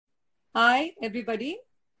Hi, everybody.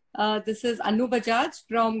 This is Anu Bajaj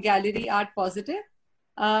from Gallery Art Positive.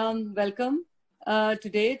 Welcome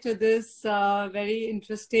today to this very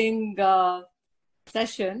interesting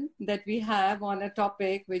session that we have on a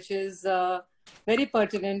topic which is very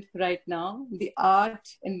pertinent right now, the art,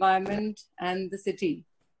 environment, and the city.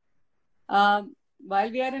 While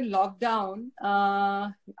we are in lockdown,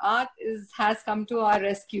 art has come to our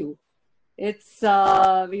rescue. It's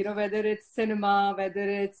whether it's cinema, whether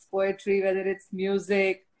it's poetry, whether it's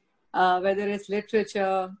music, whether it's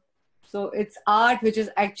literature. So it's art which is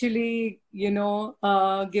actually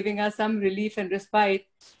giving us some relief and respite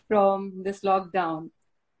from this lockdown.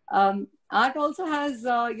 Art also has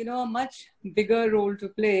a much bigger role to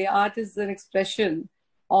play. Art is an expression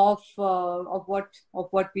of what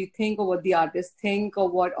we think, or what the artists think, or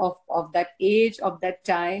what of that age, of that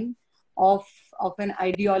time, of an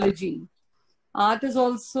ideology. Art is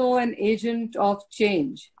also an agent of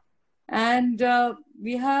change. And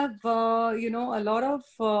we have, a lot of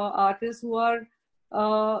artists who are,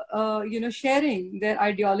 sharing their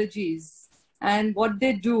ideologies and what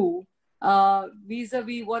they do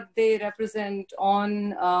vis-a-vis what they represent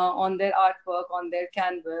on their artwork, on their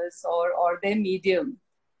canvas, or their medium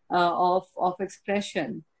of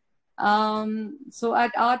expression. So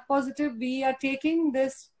at Art Positive, we are taking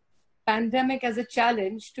this pandemic as a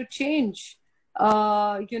challenge to change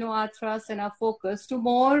our thrust and our focus to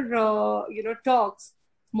more talks,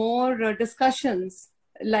 more discussions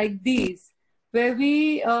like these, where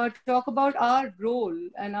we talk about our role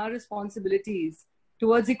and our responsibilities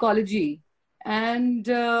towards ecology, and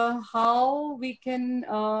how we can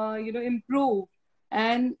improve,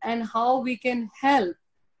 and how we can help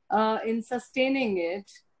in sustaining it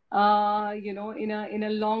in a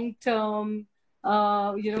long term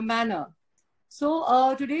manner.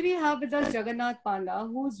 So today we have with us Jagannath Panda,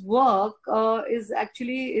 whose work is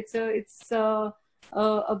actually it's a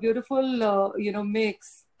beautiful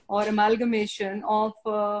mix or amalgamation of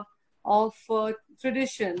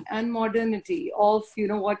tradition and modernity, of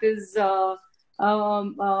what is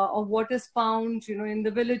found in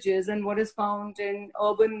the villages, and what is found in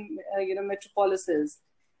urban metropolises.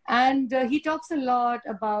 And he talks a lot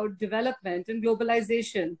about development and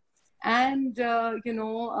globalization, and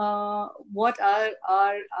what are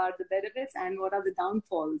the benefits, and what are the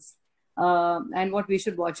downfalls, and what we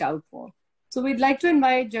should watch out for. So we'd like to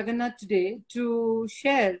invite Jagannath today to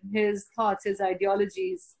share his thoughts, his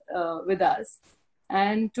ideologies with us.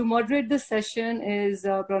 And to moderate this session is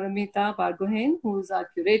Pranamita Pargohen, who's our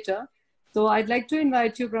curator. So I'd like to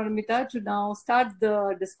invite you, Pranamita, to now start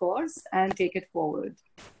the discourse and take it forward.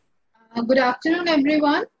 Good afternoon,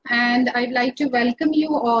 everyone, and I'd like to welcome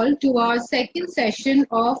you all to our second session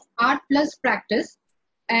of Art Plus Practice.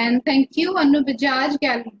 And thank you, Anu Bajaj,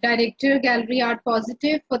 Director, Gallery Art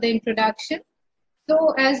Positive, for the introduction.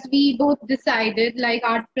 So as we both decided, like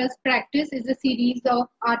Art Plus Practice is a series of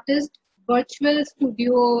artist virtual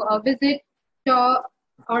studio visit, talk,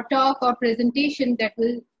 or presentation that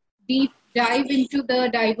will deep dive into the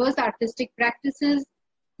diverse artistic practices,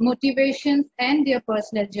 motivations, and their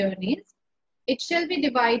personal journeys. It shall be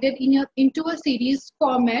divided into a series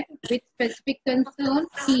format with specific concerns,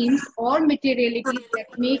 themes, or materialities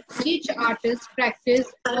that make each artist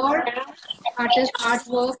practice or artist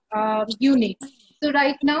artwork unique. So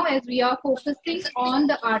right now, as we are focusing on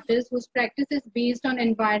the artist whose practice is based on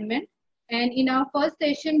environment, and in our first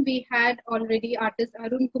session, we had already artist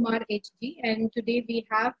Arun Kumar HG, and today we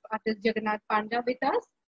have artist Jagannath Panda with us.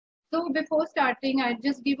 So before starting, I'll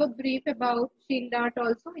just give a brief about Shield Art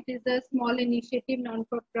also. It is a small initiative,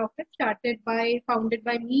 non-for-profit, founded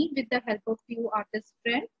by me with the help of few artist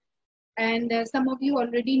friends. And some of you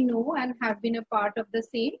already know and have been a part of the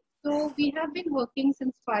same. So we have been working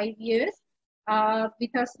since 5 years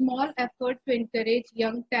with a small effort to encourage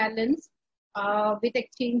young talents with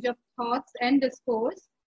exchange of thoughts and discourse.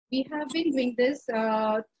 We have been doing this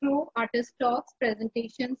through artist talks,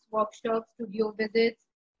 presentations, workshops, studio visits,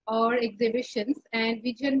 or exhibitions, and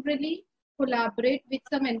we generally collaborate with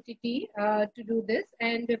some entity to do this.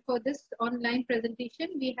 And for this online presentation,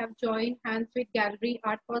 we have joined hands with Gallery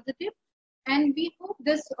Art Positive, and we hope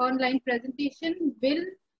this online presentation will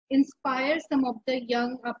inspire some of the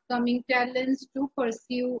young upcoming talents to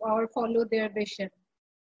pursue or follow their vision.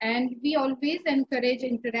 And we always encourage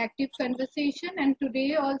interactive conversation, and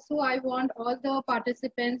today also I want all the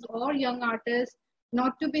participants or young artists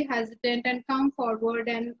not to be hesitant and come forward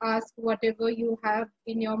and ask whatever you have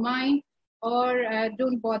in your mind, or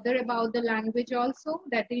don't bother about the language also.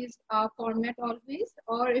 That is our format always.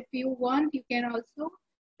 Or if you want, you can also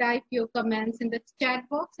type your comments in the chat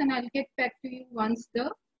box, and I'll get back to you once the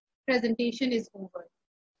presentation is over.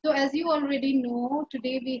 So as you already know,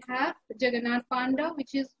 today we have Jagannath Panda,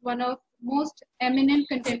 which is one of most eminent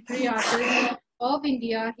contemporary artists of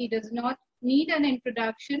India. He does not need an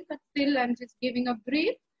introduction, but still I'm just giving a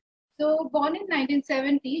brief. So born in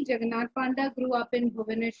 1970, Jagannath Panda grew up in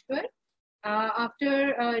Bhubaneswar.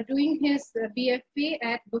 After doing his BFA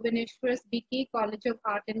at Bhubaneswar's BK College of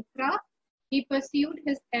Art and Craft, he pursued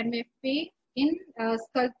his MFA in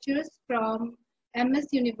sculptures from MS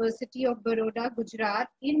University of Baroda, Gujarat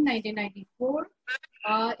in 1994.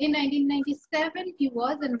 In 1997, he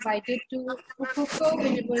was invited to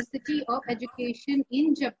Fukuoka University of Education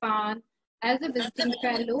in Japan as a visiting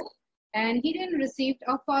fellow, and he then received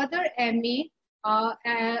a further MA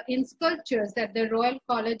in sculptures at the Royal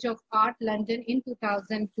College of Art, London in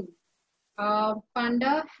 2002.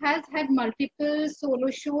 Panda has had multiple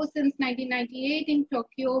solo shows since 1998 in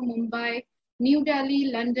Tokyo, Mumbai, New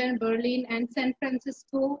Delhi, London, Berlin, and San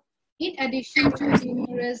Francisco, in addition to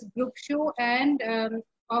numerous group shows and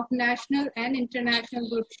of national and international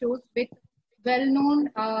group shows with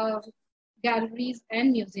well-known galleries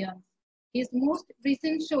and museums. His most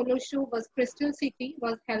recent solo show was Crystal City,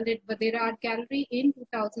 was held at Vadera Art Gallery in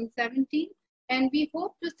 2017, and we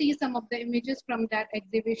hope to see some of the images from that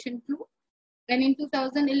exhibition too. And in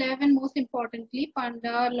 2011, most importantly,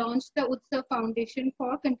 Panda launched the Utsav Foundation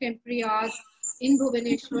for Contemporary Art in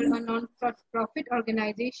Bhubaneswar, a non-profit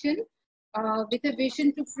organization with a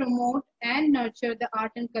vision to promote and nurture the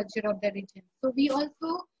art and culture of the region. So we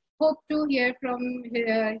also hope to hear from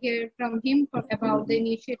him about the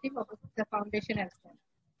initiative of the foundation as well.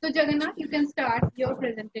 So Jagannath, you can start your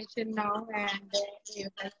presentation now, and we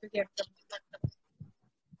would like to hear from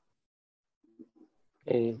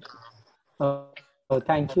you. Okay.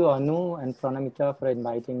 Thank you, Anu and Pranamita, for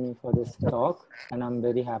inviting me for this talk. And I'm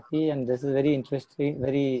very happy. And this is very interesting,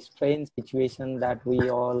 very strange situation that we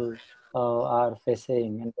all are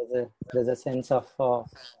facing. And there's a sense of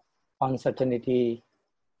uncertainty.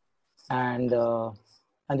 And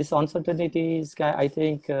this uncertainty is, I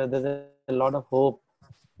think, there's a lot of hope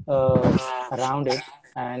around it.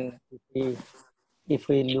 And if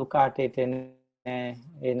we look at it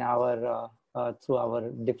in our through our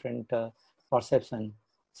different perception,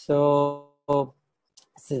 so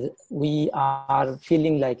we are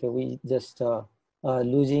feeling like we just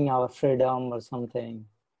losing our freedom or something.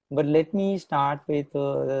 But let me start with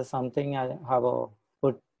something I have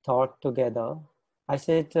put thought together. I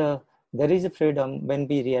said there is a freedom when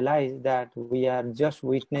we realize that we are just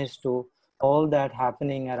witness to all that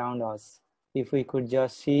happening around us. If we could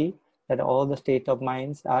just see that all the state of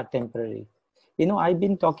minds are temporary. You know, I've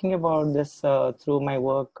been talking about this through my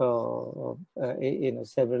work,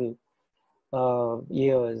 several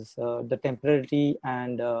years, the temporality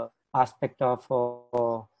and aspect of,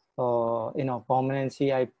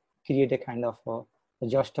 permanency. I create a kind of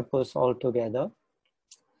juxtapose altogether.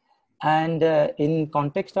 And in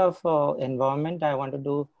context of environment, I wanted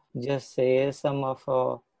to just say some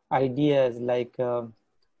of ideas like,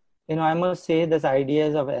 I must say these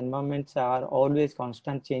ideas of environments are always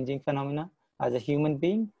constant changing phenomena. As a human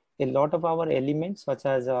being, a lot of our elements such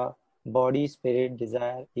as body, spirit,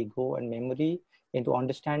 desire, ego, and memory into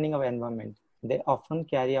understanding of environment, they often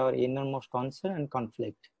carry our innermost concern and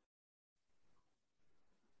conflict.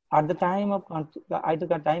 At the time of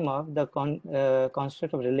the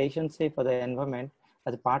construct of relationship for the environment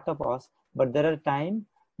as a part of us, but there are times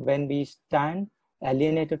when we stand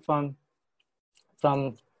alienated from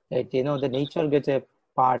it. The nature gets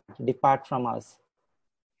depart from us.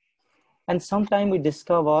 And sometimes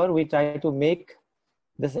we try to make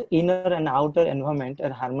this inner and outer environment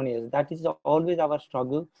harmonious. That is always our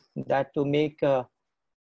struggle, that to make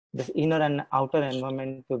this inner and outer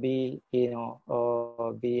environment to be,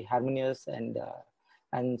 be harmonious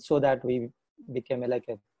and so that we become like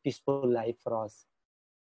a peaceful life for us.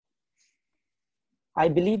 I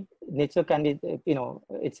believe nature can be,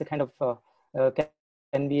 it's a kind of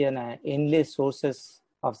can be an endless sources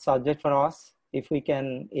of subject for us if we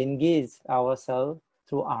can engage ourselves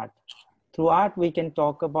through art. Through art, we can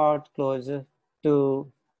talk about closer to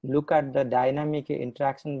look at the dynamic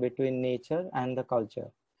interaction between nature and the culture.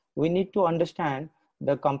 We need to understand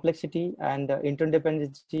the complexity and the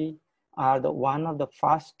interdependency are one of the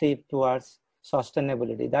first steps towards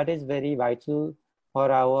sustainability. That is very vital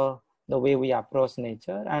for the way we approach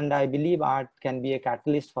nature, and I believe art can be a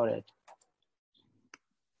catalyst for it.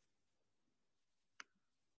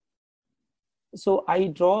 So I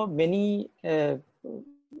draw many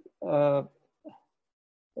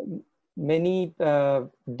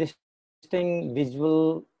distinct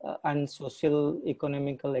visual and social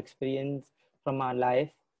economical experience from our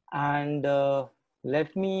life, and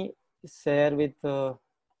let me share with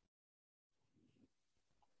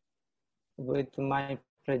with my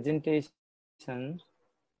presentation.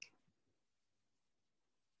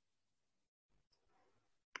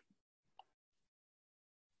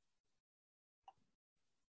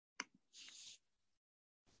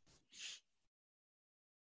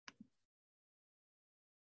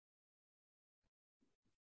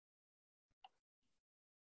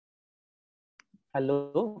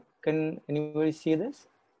 Hello, can anybody see this?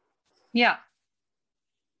 Yeah.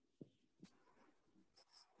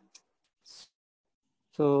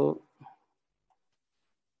 So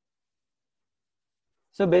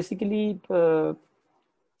basically, I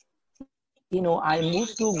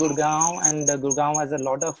moved to Gurgaon, and Gurgaon has a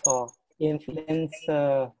lot of influence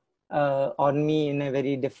on me in a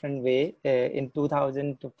very different way. In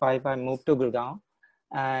 2005, I moved to Gurgaon,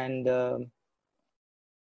 and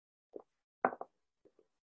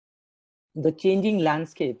the changing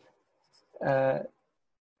landscape, uh,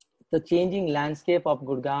 the changing landscape of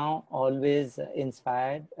Gurgaon always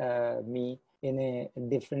inspired me in a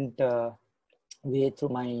different way through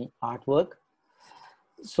my artwork.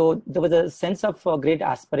 So there was a sense of great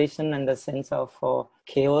aspiration and a sense of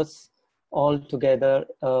chaos all together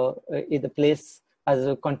in the place,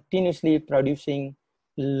 as continuously producing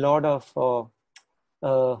a lot of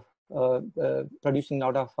producing a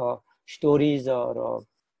lot of stories, or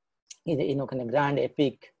kind of grand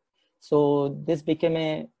epic. So this became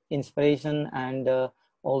a inspiration, and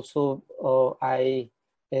also I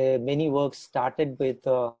many works started with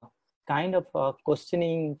kind of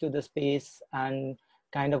questioning to the space, and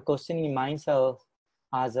kind of questioning myself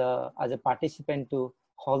as a participant to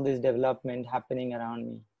all this development happening around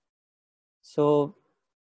me. So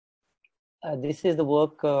this is the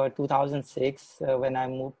work 2006 when I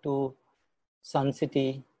moved to Sun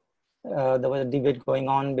City. There was a debate going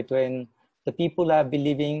on between the people are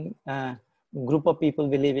believing, group of people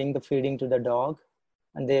believing the feeding to the dog,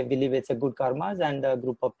 and they believe it's a good karmas, and a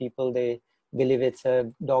group of people, they believe it's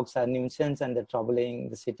dogs are nuisance and they're troubling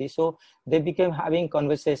the city. So they became having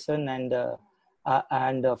conversation and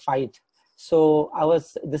fight. So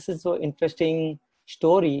this is so interesting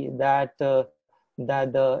story that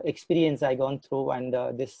that the experience I gone through, and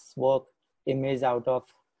this work image out of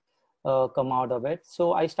come out of it.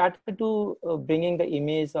 So I started to bringing the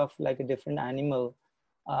image of like a different animal,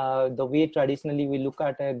 the way traditionally we look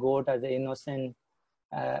at a goat as an innocent,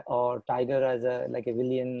 or tiger as a like a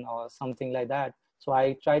villain or something like that. So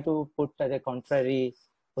I try to put at a contrary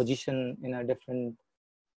position in a different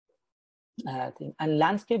thing, and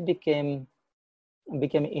landscape became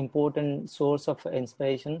important source of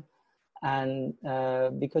inspiration. And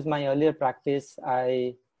because my earlier practice,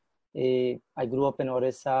 I grew up in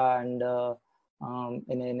Orissa, and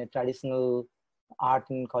in a traditional art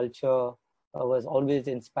and culture was always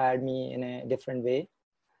inspired me in a different way.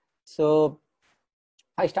 So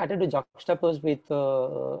I started to juxtapose with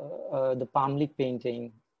the palm leaf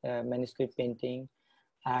painting, manuscript painting,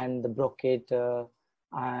 and the brocade,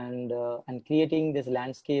 and creating this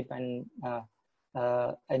landscape, and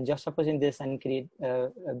juxtaposing this and create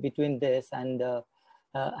between this, and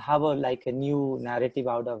have like a new narrative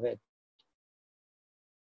out of it.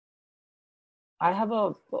 I have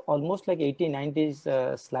almost like 80,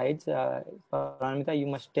 90s slides. Paramita, you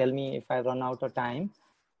must tell me if I run out of time,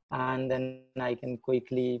 and then I can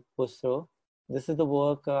quickly push through. This is the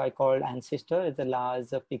work I called Ancestor. It's a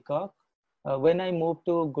large peacock. When I moved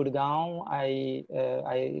to Gurgaon, I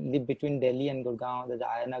live between Delhi and Gurgaon, there's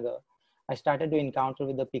Ayanagar. I started to encounter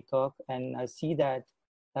with the peacock, and I see that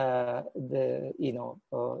the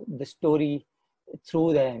story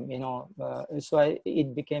through them, so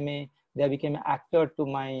it became they became an actor to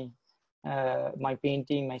my my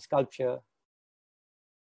painting, my sculpture.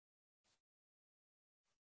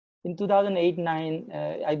 In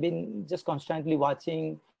 2008-9, I've been just constantly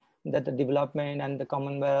watching that the development and the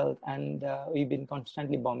Commonwealth, and we've been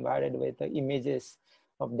constantly bombarded with the images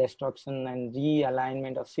of destruction and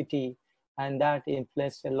realignment of city, and that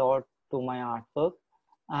influenced a lot to my artwork.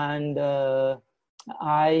 And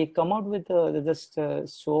I come out with this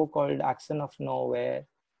show called Action of Nowhere,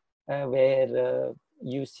 where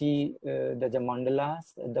you see the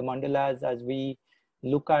mandalas. The mandalas, as we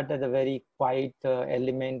look at as a very quiet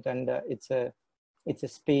element, and it's a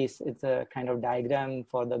space, it's a kind of diagram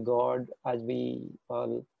for the god, as we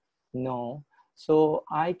all know. So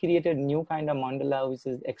I created new kind of mandala, which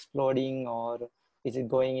is exploding, or is it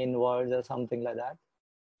going inwards or something like that,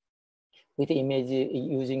 with image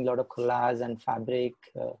using a lot of collage and fabric.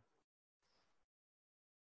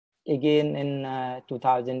 Again in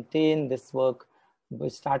 2010, this work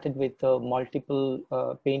was started with multiple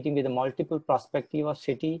painting with a multiple perspective of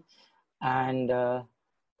city, and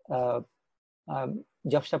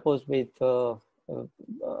juxtaposed with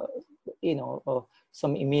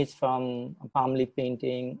some image from palm leaf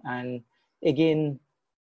painting, and again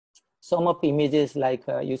some of images like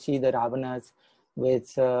you see the Ravanas,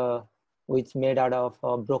 which made out of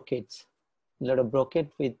brocades, a lot of brocade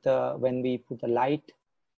with when we put the light,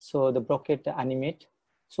 so the brocade animate.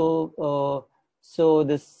 So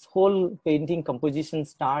this whole painting composition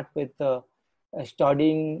start with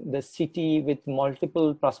studying the city with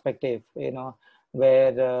multiple perspective,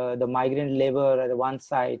 where the migrant labor at one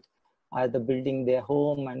side are the building their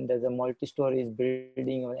home, and there's a multi-stories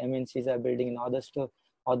building, or MNCs are building in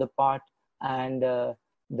other part, and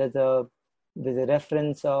there's a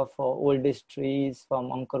reference of oldest trees from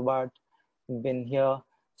Angkor Wat been here.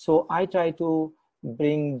 So I try to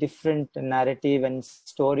bring different narrative and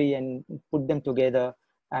story and put them together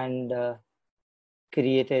and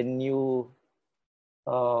create a new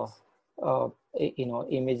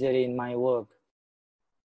imagery in my work.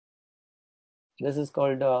 This is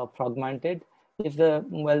called fragmented. If the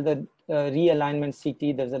realignment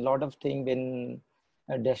city, there's a lot of thing been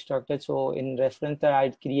destructed. So in reference,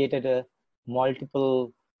 I created a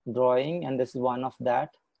multiple drawing, and this is one of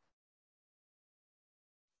that.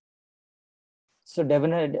 So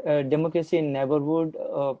democracy in neighborhood,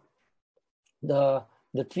 the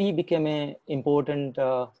tree became an important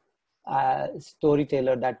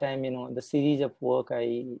storyteller that time. The series of work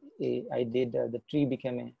I did, the tree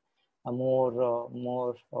became a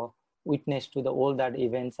more witness to all that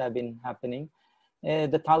events have been happening.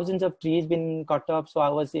 The thousands of trees been cut up, so I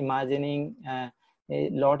was imagining a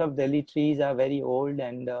lot of Delhi trees are very old,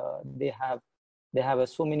 and they have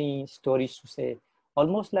so many stories to say.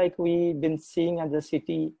 Almost like we've been seeing as a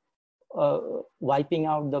city wiping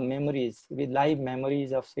out the memories, with live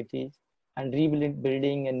memories of cities, and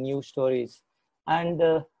rebuilding and new stories. And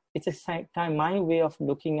it's a time my way of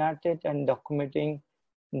looking at it and documenting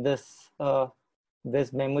this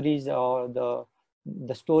memories, or the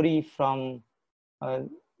story from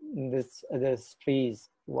this trees,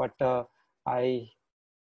 what I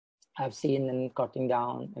have seen and cutting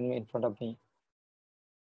down in front of me.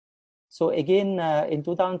 So again, in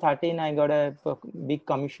 2013, I got a big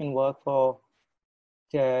commission work for,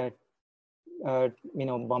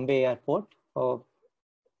 Bombay Airport.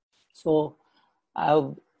 So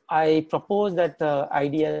I proposed that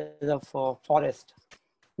ideas of forest,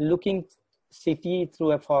 looking city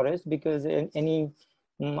through a forest, because in any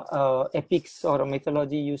epics or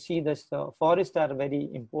mythology, you see this forests are very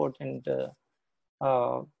important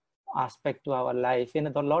aspect to our life. A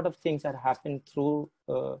lot of things that happen through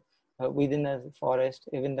within a forest,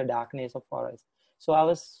 even the darkness of forest. So I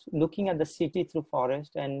was looking at the city through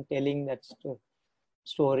forest and telling that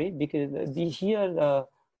story, because these trees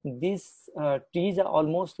are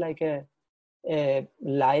almost like a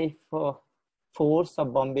life force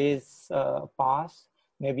of Bombay's past.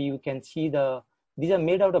 Maybe you can see these are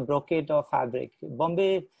made out of brocade or fabric.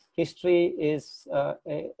 Bombay history is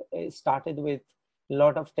started with a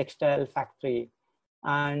lot of textile factory,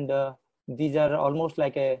 and these are almost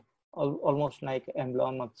like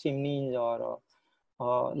emblem of chimneys or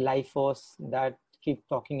life force that keep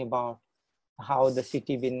talking about how the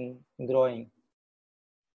city been growing.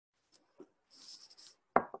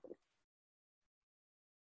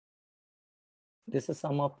 This is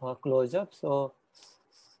some of her close-up. So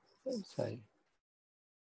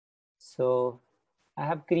I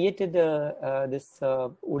have created this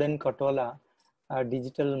wooden katola,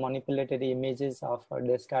 digital manipulated images of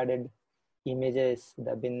discarded images that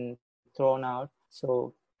have been thrown out.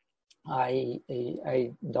 So I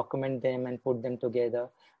document them and put them together.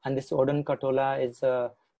 And this wooden katola is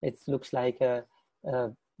it looks like a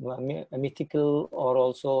mythical, or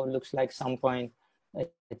also looks like some point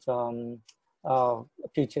it's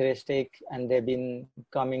futuristic, and they've been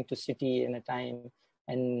coming to city in a time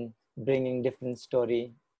and bringing different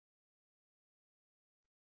story.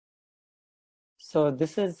 So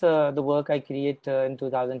this is the work I create in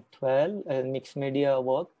 2012, a mixed media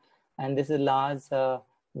work, and this is large,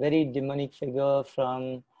 very demonic figure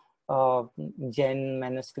from Jain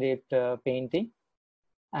manuscript painting,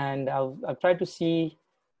 and I've tried to see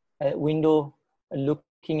a window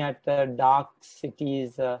looking at dark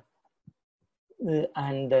cities,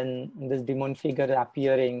 and then this demon figure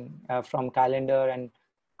appearing from calendar and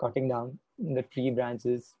cutting down the tree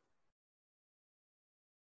branches.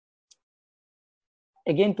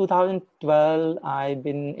 Again, 2012, I've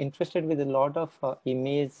been interested with a lot of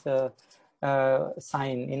image sign,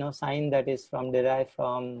 sign that is derived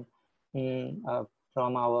from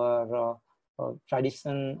our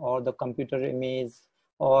tradition, or the computer image,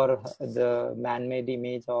 or the man-made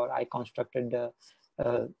image, or I constructed the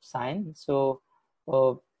sign. So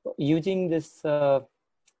using this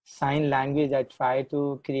sign language, I try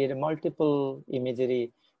to create a multiple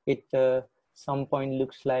imagery. It some point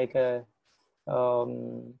looks like a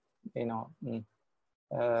you know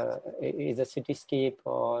is a cityscape,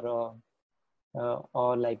 or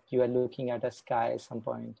like you are looking at a sky at some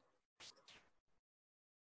point.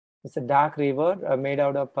 It's a dark river made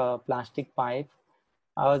out of plastic pipe.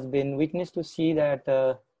 I was been witness to see that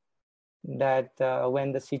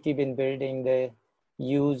when the city been building, they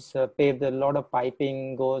use paved a lot of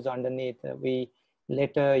piping goes underneath. We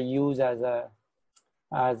later use as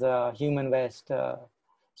a human waste.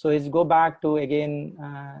 So it's go back to again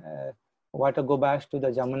water go back to the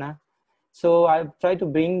Jamuna. So I try to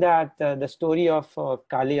bring that the story of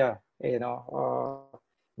Kalia.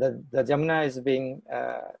 The Jamuna is being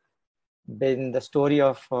been the story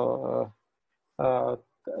of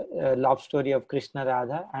love story of Krishna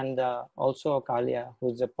Radha, and also Kalia,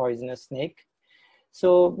 who's a poisonous snake.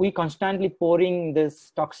 So we constantly pouring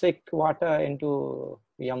this toxic water into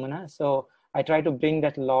Yamuna. So I try to bring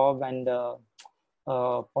that love and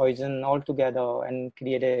poison all together and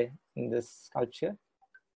create this sculpture.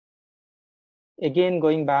 Again,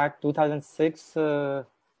 going back 2006, I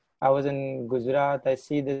was in Gujarat. I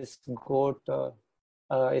see this goat.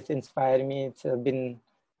 It's inspired me. It's been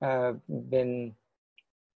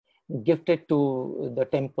gifted to the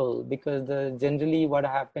temple, because generally what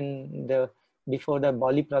happened before the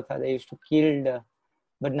Bali Pratha, they used to kill,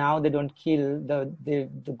 but now they don't kill. The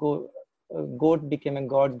goat became a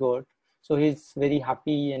god goat. So he's very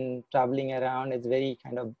happy and traveling around. It's very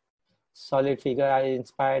kind of solid figure. I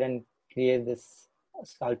inspired and create this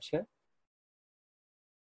sculpture.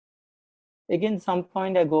 Again, some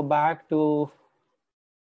point I go back to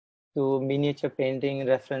miniature painting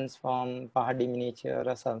reference from Pahadi miniature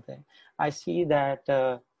or something. I see that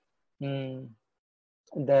the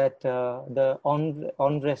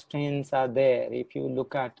unrestraints are there. If you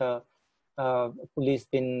look at police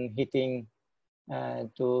been hitting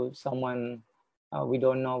to someone, we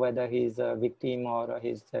don't know whether he's a victim or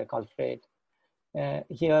he's a culprit.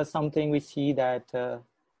 Here, something we see that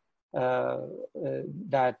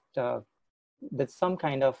there's some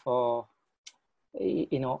kind of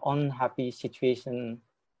unhappy situation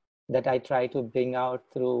that I try to bring out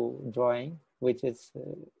through drawing, which is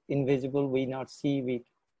invisible, we not see.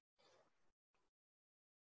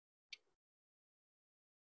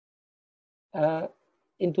 In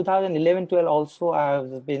 2011-12 also,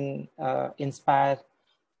 I've been inspired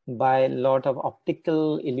by a lot of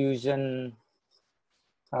optical illusion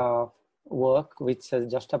work, which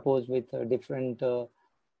is juxtaposed with different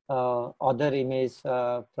other images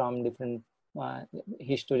from different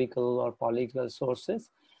historical or political sources.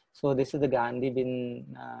 So this is the Gandhi been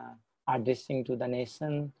addressing to the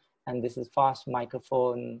nation, and this is fast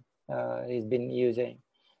microphone he's been using.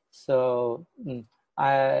 So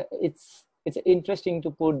it's interesting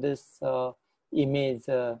to put this image,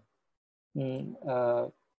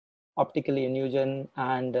 optical illusion,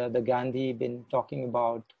 and the Gandhi been talking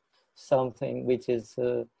about something which is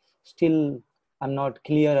still I'm not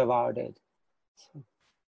clear about it.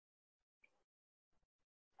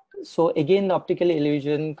 So again, the optical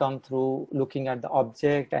illusion come through looking at the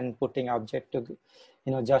object and putting object to,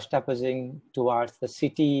 juxtaposing towards the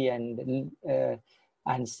city and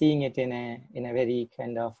seeing it in a very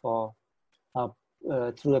kind of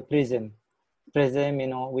through a prism,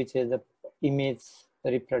 which is the image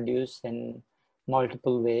reproduced in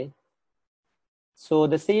multiple way. So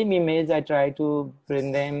the same image I try to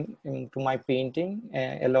bring them into my painting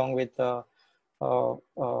along with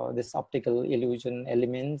this optical illusion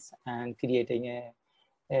elements, and creating a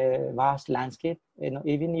vast landscape.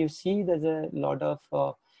 Even you see there's a lot of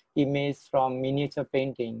images from miniature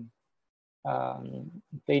painting.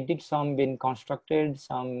 Painting, some been constructed,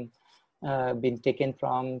 some been taken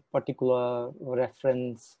from particular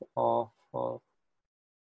reference of a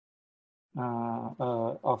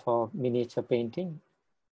miniature painting.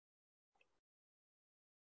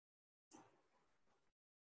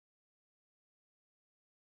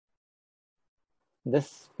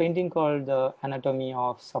 This painting called The Anatomy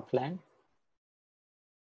of Supland.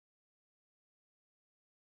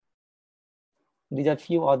 These are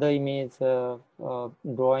few other images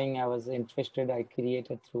drawing I was interested, I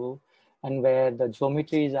created through, and where the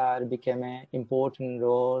geometries became an important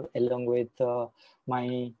role, along with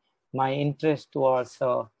my interest towards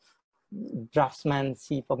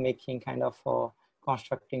draftsmanship of making kind of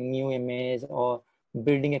constructing new image, or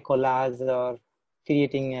building a collage, or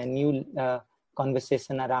creating a new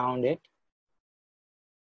conversation around it.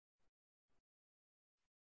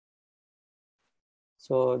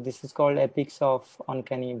 So this is called Epics of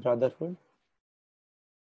Uncanny Brotherhood.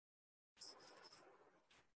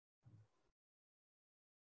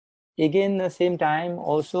 again, the same time,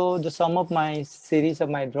 also the sum of my series of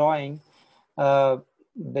my drawing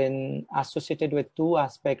been associated with two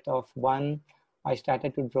aspects of one. I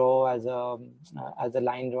started to draw as a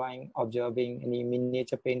line drawing, observing any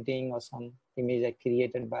miniature painting or some image I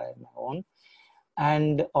created by my own.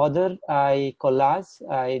 And other, I collage.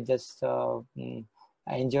 I just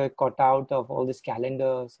I enjoy cut out of all these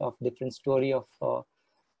calendars of different story of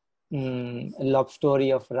love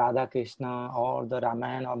story of Radha Krishna or the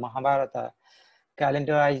Ramayana or Mahabharata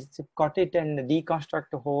calendar. I cut it and deconstruct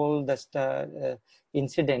the whole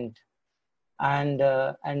incident, and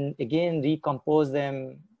again recompose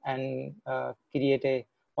them and create a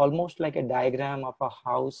almost like a diagram of a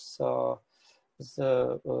house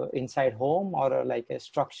inside home, or like a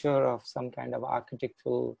structure of some kind of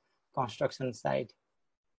architectural construction site.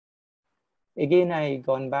 Again, I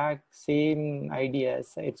gone back, same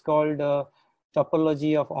ideas. It's called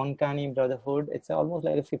topology of uncanny brotherhood. It's almost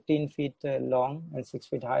like 15 feet long and 6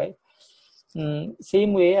 feet high.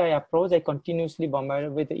 Same way I approach, I continuously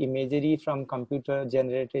bombarded with imagery from computer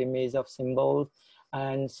generated image of symbols,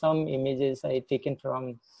 and some images I taken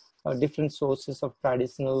from different sources of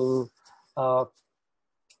traditional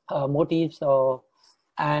motifs,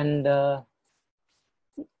 and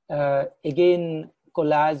again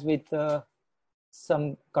collage with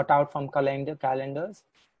some cutout from calendars,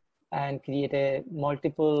 and create a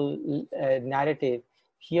multiple narrative.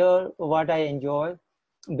 Here, what I enjoy,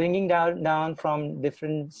 bringing down from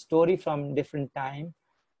different story from different time,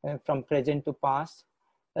 from present to past.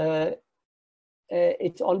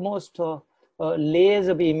 It's almost layers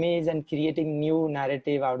of image and creating new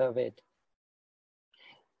narrative out of it.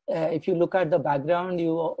 If you look at the background,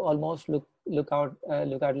 you almost look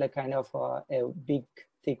at like kind of a big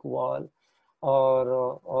thick wall,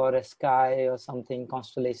 or a sky or something,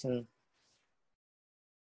 constellation.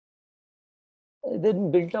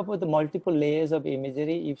 Then built up with the multiple layers of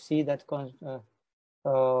imagery, you see that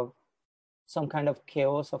some kind of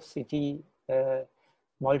chaos of city,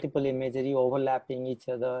 multiple imagery overlapping each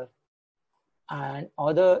other, and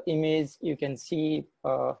other image you can see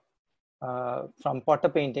from potter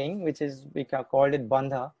painting, which is we called it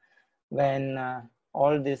bandha, when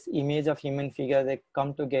all this image of human figure, they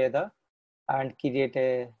come together and create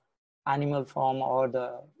a animal form, or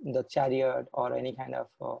the chariot, or any kind of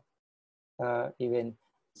event.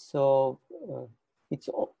 So it's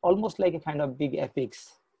almost like a kind of big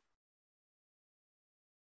epics.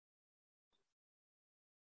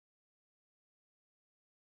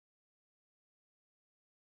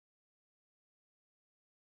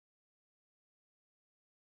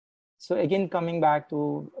 So again, coming back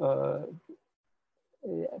to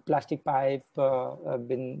plastic pipe, I've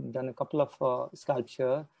been done a couple of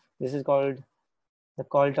sculpture. This is called the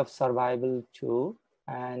cult of survival too,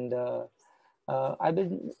 and I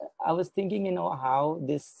was thinking, how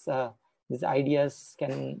these ideas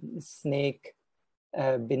can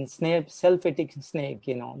self-eating snake,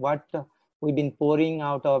 what we've been pouring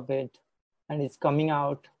out of it, and it's coming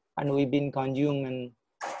out, and we've been consuming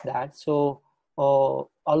that. So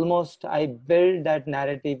almost I build that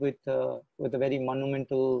narrative with a very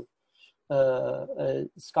monumental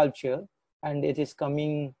sculpture, and it is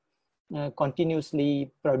coming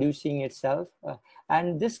continuously producing itself,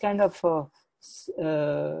 and this kind of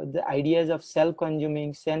the ideas of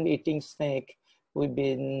self-consuming, self-eating snake we've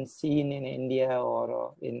been seen in India,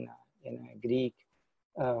 or in Greek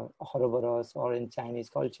Ouroboros, or in Chinese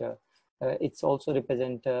culture. It's also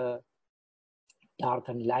represent dark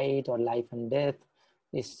and light, or life and death.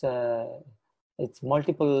 It's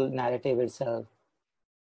multiple narrative itself.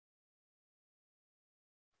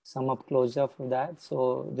 Some up close-up of that.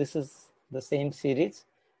 So this is the same series.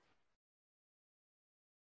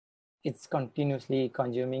 It's continuously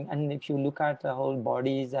consuming, and if you look at the whole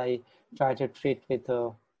bodies, I try to treat with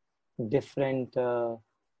a different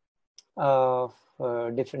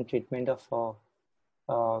different treatment of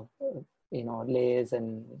layers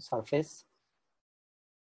and surface.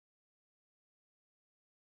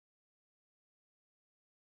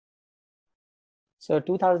 So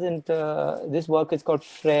 2000, this work is called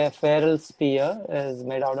Feral Spear, is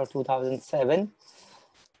made out of 2007.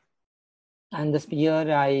 And the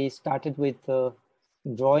spear, I started with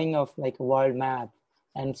drawing of like a world map,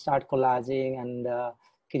 and start collaging and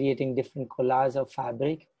creating different collage of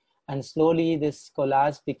fabric. And slowly this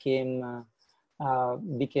collage became a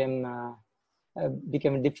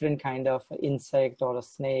different kind of insect or a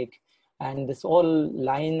snake. And this whole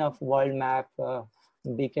line of world map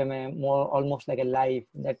became a more almost like a life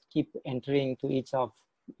that keep entering to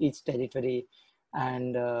each territory,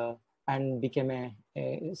 and became a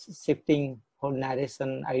shifting whole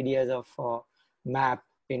narration ideas of map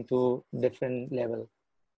into different level.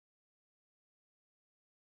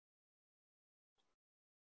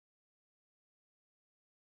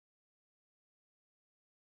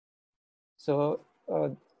 So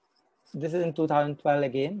this is in 2012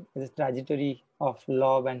 again, this trajectory of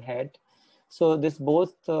love and hate. So this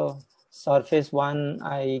both surface one,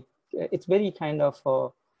 it's very kind of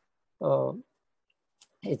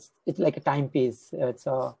it's like a timepiece. It's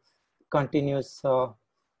a continuous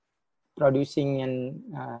producing and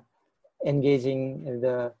engaging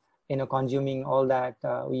the consuming all that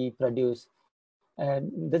we produce.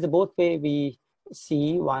 There's a both way we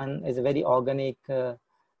see. One is a very organic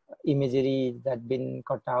imagery that been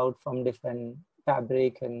cut out from different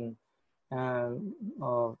fabric and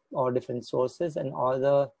or different sources, and all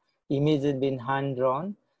the images been hand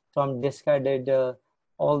drawn from discarded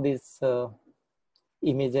all these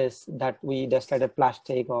images that we discarded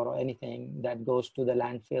plastic or anything that goes to the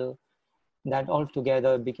landfill, that all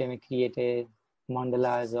together became a creative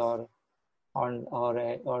mandalas or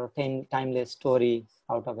a timeless story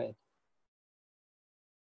out of it.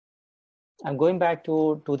 I'm going back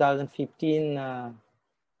to 2015.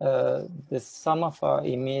 This sum of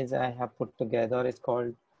image I have put together is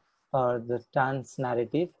called the trans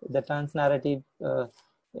narrative. The trans narrative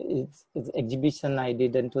is exhibition I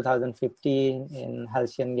did in 2015 in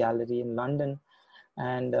Halcyon Gallery in London,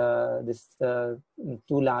 and this two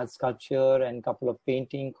large sculpture and couple of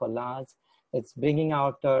painting collage. It's bringing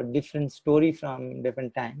out a different story from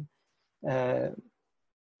different time.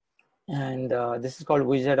 And this is called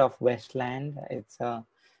Wizard of Westland. It's a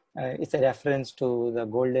reference to the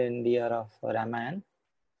golden deer of Raman.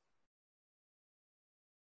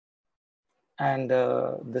 And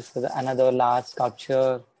this is another large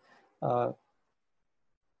sculpture.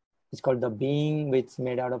 It's called The Being, which is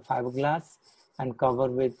made out of fiberglass and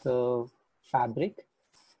covered with fabric.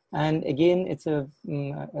 And again, it's a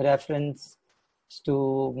reference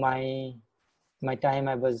to my time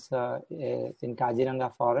I was in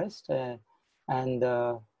Kaziranga forest, and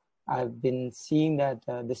I've been seeing that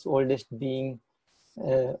this oldest being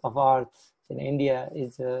of Earth in India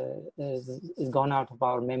is gone out of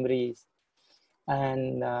our memories,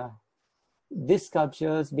 and this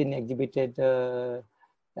sculpture has been exhibited,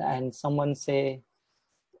 and someone say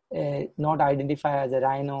not identify as a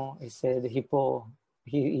rhino. He said hippo.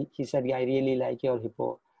 He said, I really like your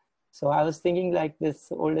hippo. So I was thinking like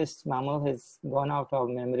this oldest mammal has gone out of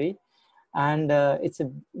memory, and it's a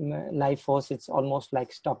life force. It's almost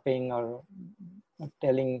like stopping or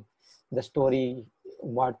telling the story,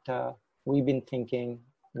 what we've been thinking,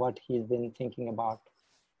 what he's been thinking about.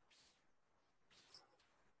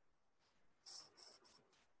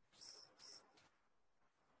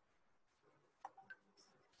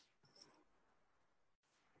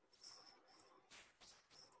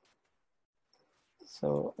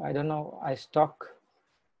 So I don't know, I stuck.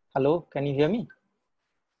 Hello, can you hear me?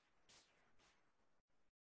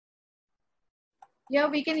 Yeah,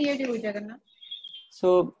 we can hear you, Jagannath.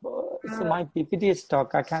 So, so my PPT is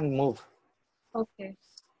stuck, I can't move. Okay.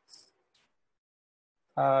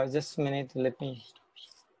 Just a minute, let me.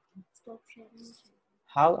 Stop sharing.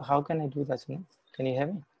 How can I do that? No? Can you hear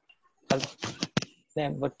me? Yeah,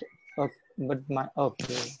 but my,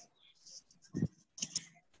 okay.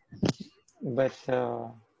 But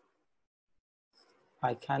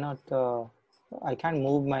I cannot, I can't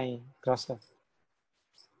move my cursor.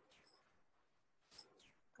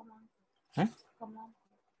 Command. Huh? Command.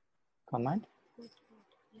 Command?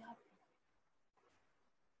 Yeah.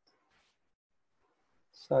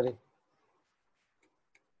 Sorry.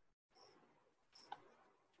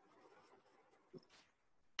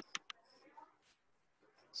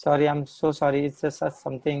 Sorry, I'm so sorry. It's just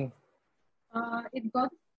something. It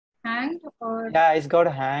got hanged or? Yeah, it's got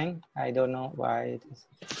a hang. I don't know why it is.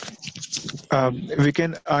 We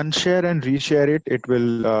can unshare and reshare it. It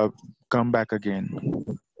will come back again.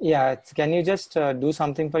 Yeah, can you just do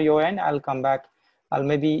something for your end? I'll come back. I'll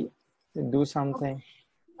maybe do something.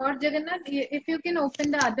 Or Jagannath, if you can open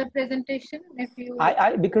the other presentation, if you.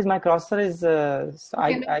 I because my cursor is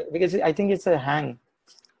Okay, because I think it's a hang.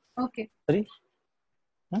 Okay. Sorry.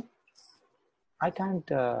 Huh? I can't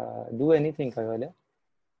do anything, Kavale.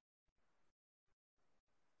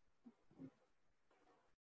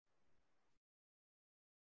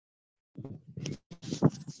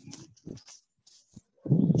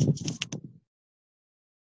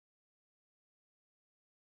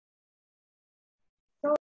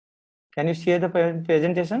 Can you share the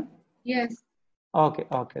presentation? Yes. Okay,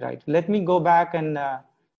 right. Let me go back and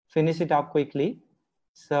finish it up quickly.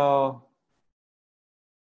 So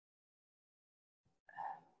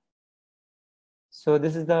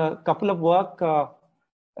this is the couple of work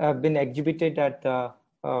been exhibited at the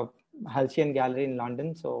Halcyon Gallery in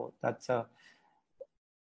London. So that's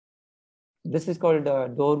this is called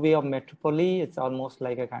Doorway of Metropole. It's almost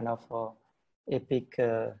like a kind of epic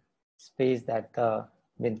space that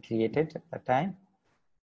been created at the time.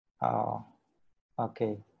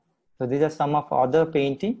 Okay, so these are some of other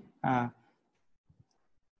painting.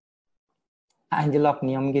 Angel of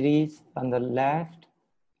Niyamgiris on the left,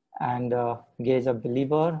 and Gaze of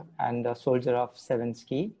Believer, and Soldier of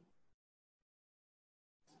Sevensky.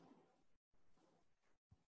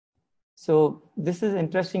 So this is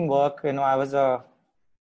interesting work. You know, I was in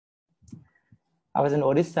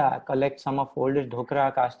Odisha, collect some of older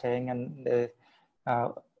Dhokra casting, and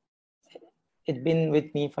it's been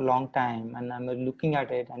with me for a long time, and I'm looking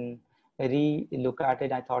at it and look at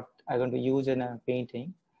it. I thought I'm going to use in a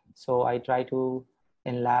painting. So I try to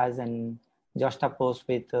enlarge and juxtapose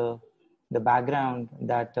with the background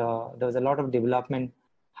that there was a lot of development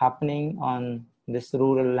happening on this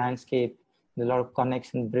rural landscape. There's a lot of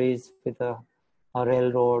connection bridge with a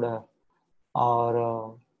railroad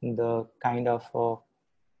or the kind of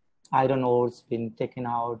iron ores been taken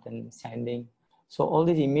out and sanding. So all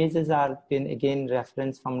these images are been again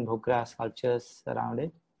referenced from Dhokra sculptures around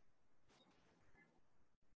it.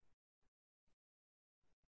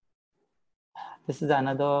 This is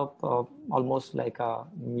another almost like a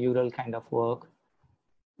mural kind of work.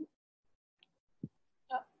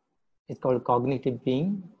 It's called Cognitive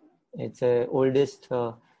Being. It's the oldest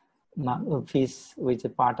face, which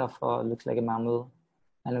is part of looks like a mammal,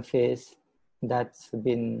 and a face that's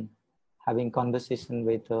been having conversation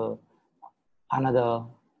with another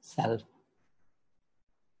self.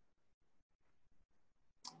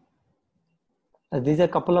 These are a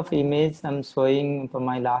couple of images I'm showing for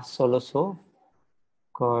my last solo show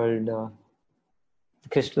called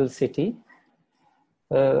Crystal City.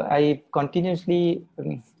 I continuously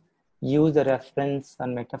use the reference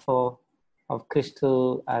and metaphor of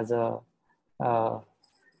crystal as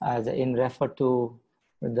in refer to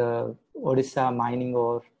the Odisha mining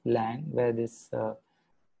ore land, where this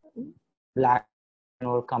black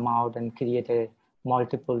ore come out and create a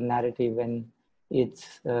multiple narrative when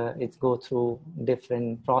it's go through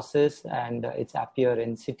different process and it's appear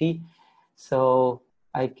in city. So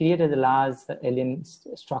I created a large alien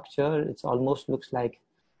structure. It almost looks like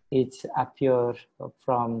it's appear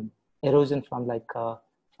from erosion from like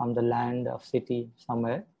from the land of city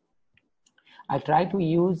somewhere. I try to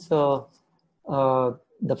use the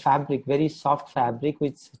fabric, very soft fabric,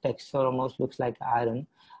 which texture almost looks like iron,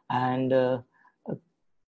 and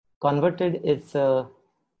converted it's the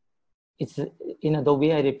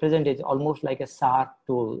way I represent it, almost like a sharp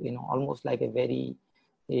tool, almost like a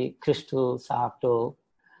crystal sharp tool,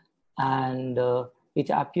 and it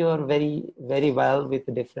appear very, very well with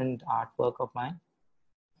different artwork of mine.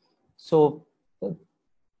 So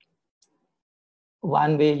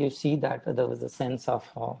one way you see that there was a sense of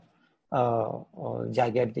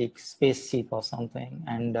gigantic spaceship or something,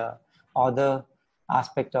 and other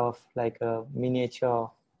aspect of like a miniature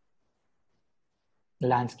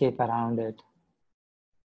landscape around it.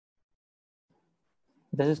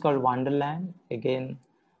 This is called Wonderland. Again,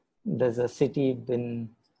 there's a city been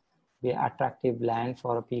be attractive land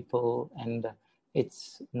for people, and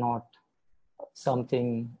it's not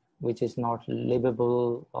something which is not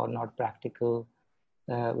livable or not practical,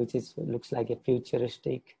 which looks like a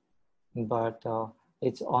futuristic, but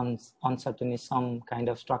it's on certainly some kind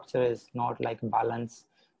of structure is not like balance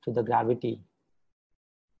to the gravity.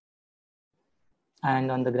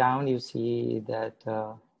 And on the ground, you see that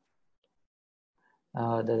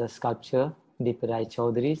there's a sculpture, Deeparai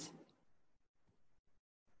Chaudhary's.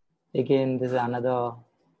 Again, this is another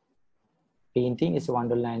painting. It's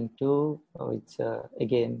Wonderland 2. It's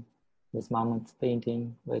again this mammoth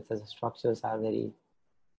painting, where the structures are very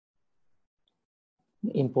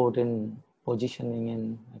important positioning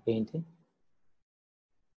in a painting.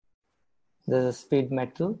 There's a speed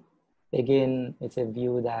metal. Again, it's a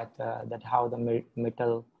view that how the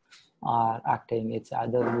metal are acting. It's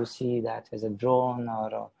either you see that as a drone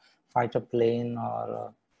or a fighter plane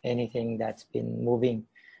or anything that's been moving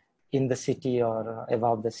in the city or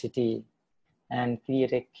above the city, and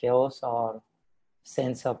create a chaos or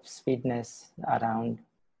sense of speedness around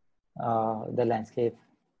the landscape.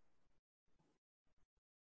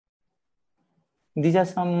 These are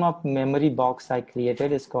some of memory box I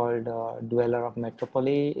created. It's called Dweller of Metropole.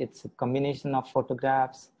 It's a combination of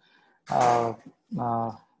photographs,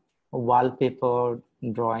 wallpaper,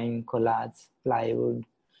 drawing, collage, plywood,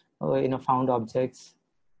 found objects.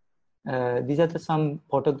 These are some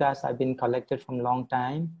photographs I've been collected from long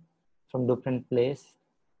time, from different place.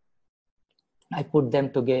 I put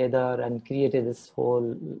them together and created this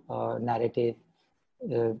whole narrative.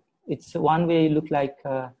 It's one way look like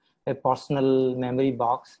a personal memory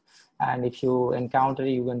box, and if you encounter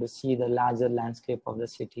it, you're going to see the larger landscape of the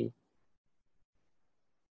city.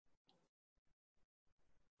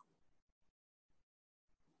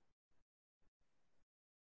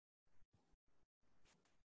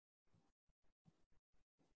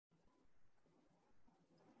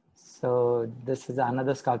 So this is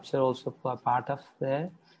another sculpture also a part of there.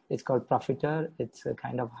 It's called Profiter. It's a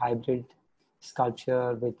kind of hybrid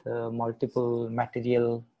sculpture with multiple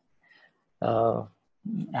material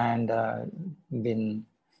and been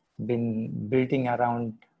building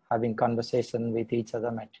around having conversation with each other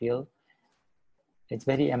material. It's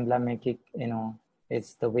very emblematic, you know.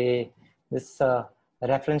 It's the way this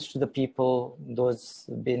reference to the people, those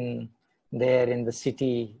been there in the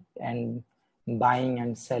city and buying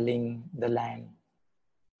and selling the land.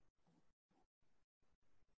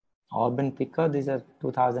 Urban Picker, these are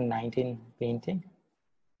 2019 painting.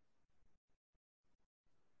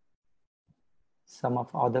 Some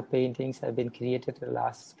of other paintings have been created the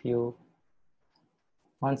last few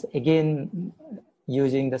months, again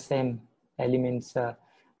using the same elements,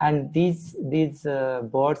 and these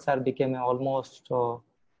boards are becoming almost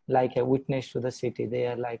like a witness to the city. They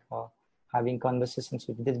are like having conversations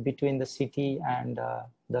with this between the city and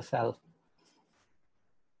the self.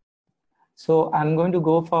 So I'm going to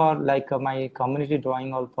go for like my community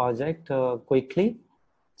drawing hall project quickly.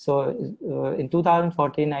 So in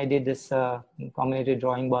 2014, I did this community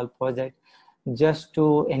drawing wall project just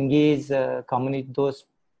to engage community. Those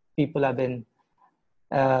people have been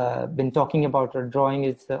talking about drawing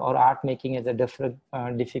is or art making is a different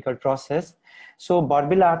difficult process. So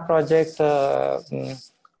Barbil Art Project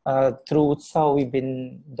through Utsav, we've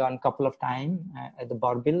been done a couple of times at the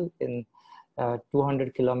Barbil in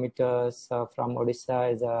 200 kilometers from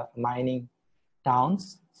Odisha is a mining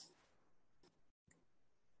towns.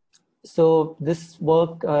 So this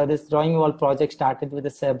work, this drawing wall project started with a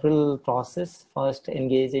several process. First,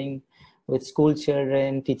 engaging with school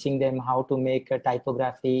children, teaching them how to make a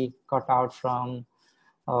typography cut out from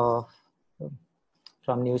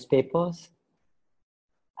newspapers,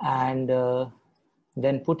 and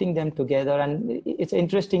then putting them together. And it's an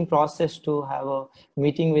interesting process to have a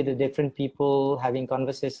meeting with the different people, having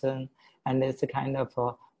conversation, and it's a kind of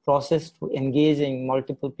a process to engaging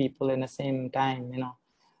multiple people in the same time, you know.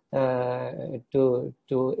 To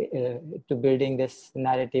building this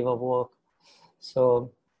narrative of work.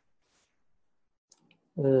 So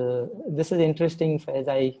this is interesting phase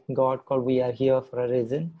I got called We Are Here for a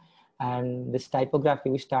Reason, and this typography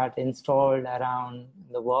we start installed around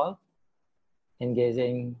the world,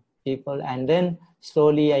 engaging people, and then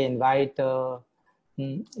slowly I invite a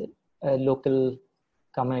local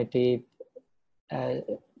community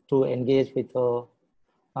to engage with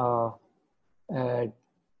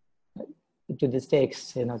to this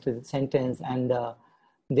text, you know, to the sentence, and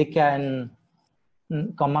they can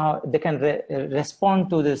come out, they can respond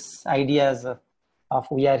to this ideas of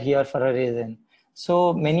we are here for a reason.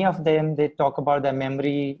 So many of them, they talk about their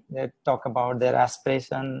memory, they talk about their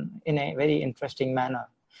aspiration in a very interesting manner.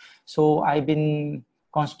 So I've been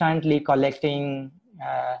constantly collecting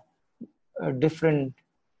different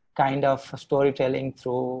kind of storytelling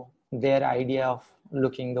through their idea of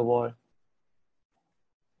looking the world.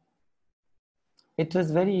 It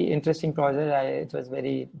was very interesting project. It was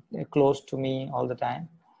very close to me all the time.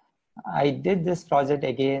 I did this project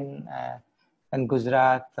again in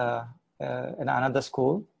Gujarat in another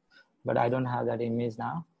school, but I don't have that image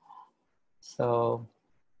now. So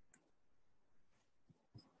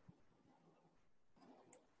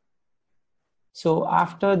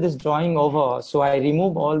after this drawing over, so I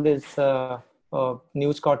remove all this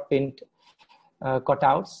news cut print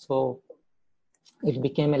cutouts. So it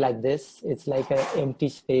became like this. It's like an empty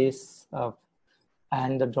space,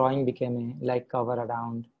 and the drawing became like cover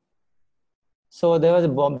around. So there was a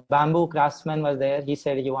bamboo craftsman was there. He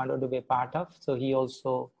said he wanted to be a part of. So he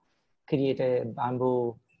also created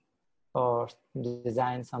bamboo or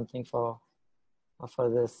design something for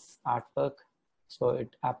this artwork. So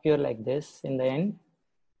it appeared like this in the end.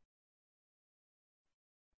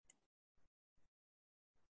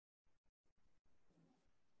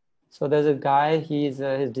 So there's a guy, he's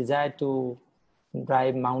his desire to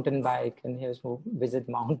drive mountain bike, and he has to visit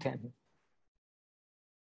mountain.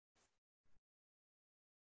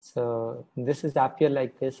 So this is appear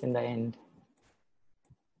like this in the end.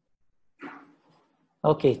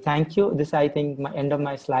 Okay, thank you. This I think my end of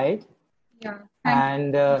my slide. Yeah.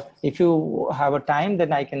 And if you have a time,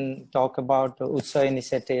 then I can talk about Utsav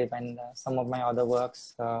initiative and some of my other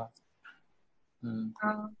works.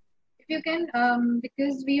 If you can,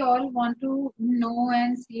 because we all want to know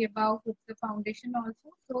and see about the foundation also.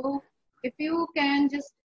 So if you can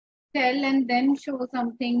just tell and then show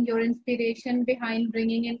something, your inspiration behind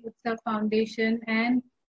bringing in Utsav Foundation and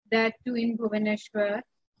that too in Bhubaneswar.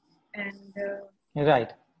 And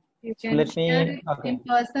Right. you So can let share me, it okay. in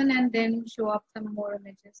person and then show up some more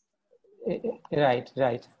images.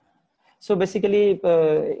 Right. So basically,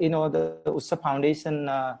 the USA Foundation,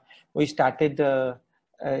 we started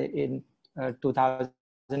in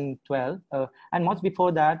 2012, and much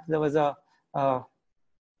before that, uh,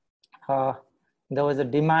 there was a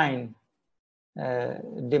demand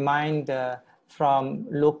from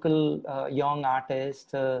local young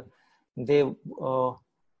artists. They uh,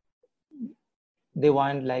 they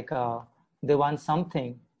want they want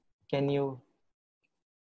something. Can you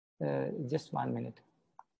just 1 minute?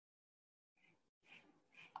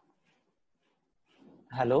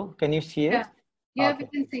 Hello, can you see it? Yeah, Okay. we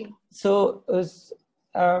can see. So,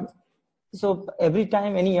 so every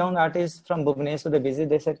time any young artist from Bhubaneswar they visit,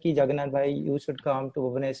 they said, "Ki Jagannath bhai, you should come to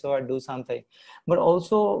Bhubaneswar, do something." But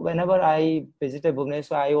also, whenever I visited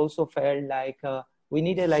Bhubaneswar, I also felt like we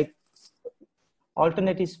need a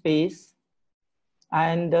alternative space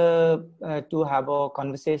and to have a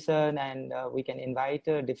conversation, and we can invite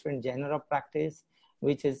a different genre of practice,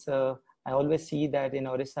 which is I always see that in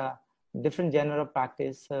Orissa, different genre of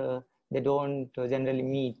practice they don't generally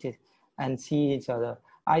meet and see each other.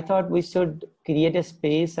 I thought we should create a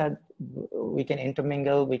space that we can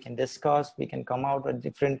intermingle, we can discuss, we can come out with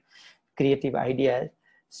different creative ideas.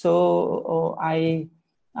 So I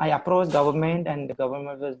approached government, and the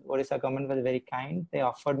Orissa government was very kind. They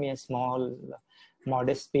offered me a small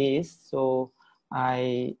modest space. So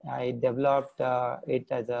I developed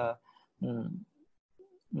it as a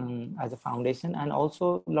foundation, and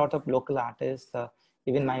also a lot of local artists.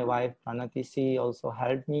 Even my wife Pranati, she also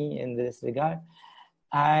helped me in this regard.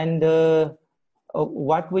 And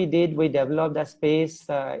what we did, we developed a space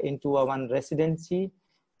into a one residency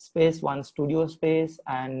space, one studio space,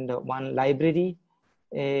 and one library,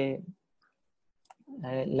 a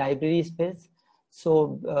library space.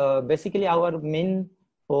 So basically our main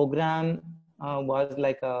program was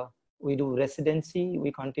we do residency.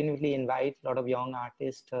 We continually invite a lot of young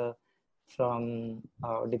artists from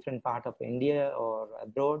different part of India or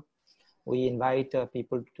abroad. We invite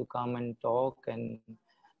people to come and talk, and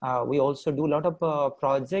we also do a lot of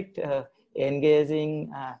project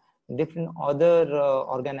engaging different other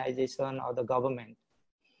organization or the government.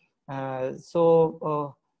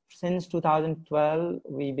 So since 2012,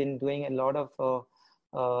 we've been doing a lot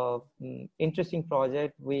of interesting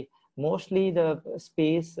project. We mostly the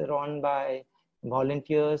space run by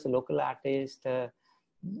volunteers, local artists,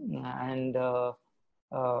 and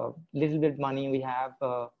little bit money we have.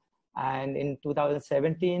 And in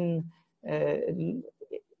 2017,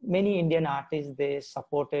 many Indian artists, they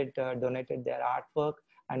supported, donated their artwork,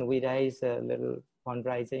 and we raised a little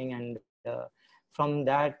fundraising, and from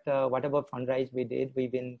that, whatever fundraise we did,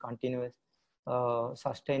 we've been continuous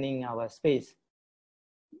sustaining our space.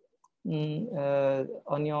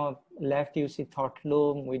 On your left, you see Thought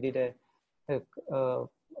Loom. We did a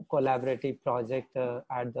collaborative project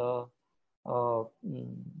at the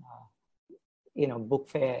book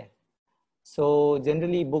fair. So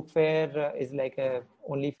generally, book fair is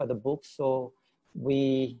only for the books. So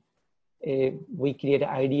we create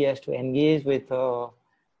ideas to engage with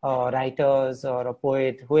writers or a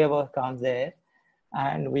poet, whoever comes there,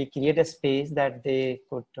 and we create a space that they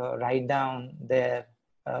could write down their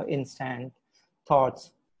instant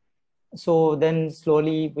thoughts. So then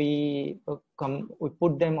slowly we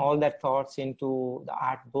put them all that thoughts into the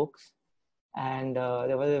art books, and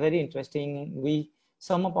there was a very interesting.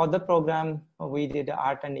 Some of other program we did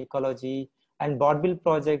art and ecology, and Bordbill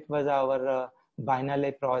project was our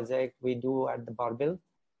biennale project we do at the Bordbill.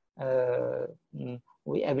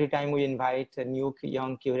 Every time we invite a new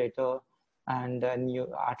young curator and a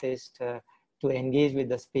new artist to engage with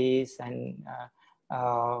the space, and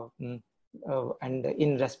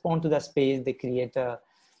in response to the space, they create a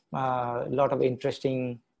lot of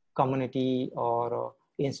interesting community or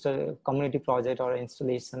community project or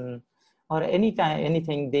installation or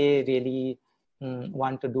anything they really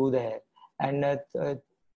want to do there. And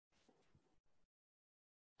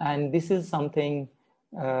this is something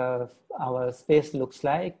our space looks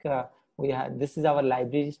like. This is our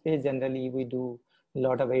library space. Generally, we do a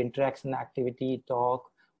lot of interaction activity, talk.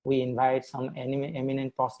 We invite some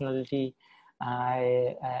eminent personality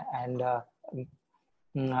from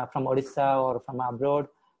Odisha or from abroad,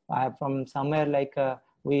 from somewhere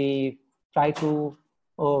we try to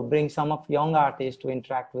bring some of young artists to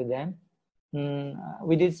interact with them.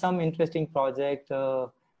 we did some interesting project.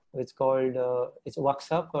 It's called it's a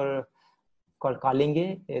workshop or called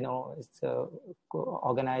Kalinge. You know, it's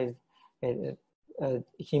organized.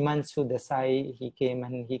 Himanshu Desai, he came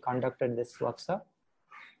and he conducted this workshop.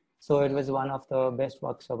 So it was one of the best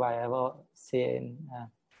workshop I ever seen.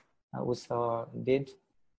 Usa did.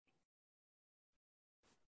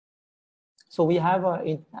 So we have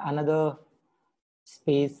another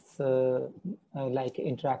space, like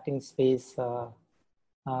interacting space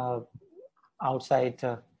outside,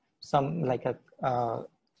 some like a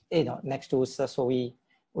next to us. So we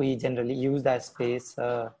generally use that space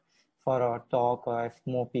for our talk, or if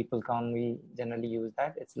more people come, we generally use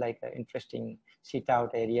that. It's like an interesting sit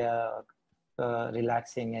out area,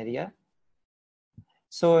 relaxing area.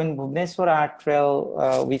 So in Bhubaneswar Art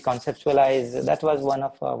Trail, we conceptualized, that was one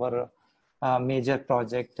of our major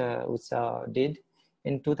project which did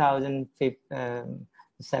in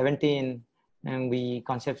 2017, and we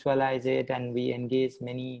conceptualized it and we engaged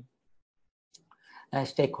many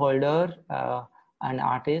stakeholder and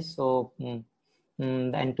artists. So in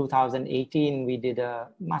 2018, we did a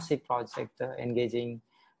massive project engaging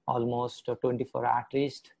almost 24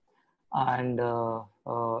 artists and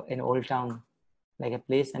in Old Town, like a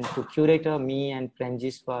place, and to curator, me and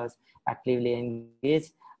Premjit was actively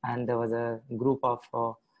engaged, and there was a group of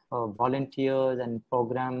volunteers and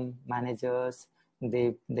program managers.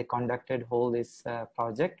 They conducted whole this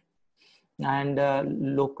project, and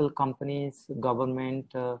local companies,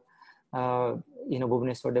 government,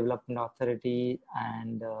 Bhubaneswar Development Authority,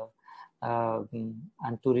 and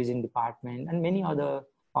tourism department, and many other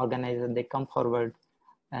organizers, they come forward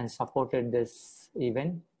and supported this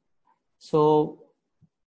event. So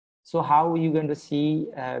how are you going to see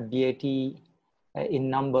BAT in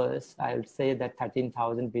numbers? I would say that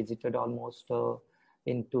 13,000 visited almost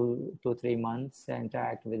in 2-3 months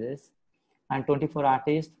interact with this. And 24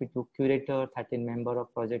 artists, with two curator, 13 member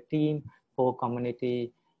of project team, 4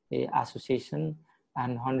 community association,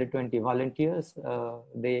 and 120 volunteers.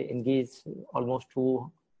 They engaged almost two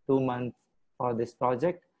months for this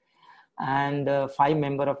project. And 5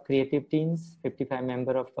 member of creative teams, 55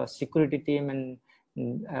 member of security team, and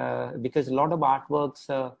because a lot of artworks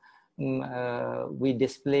we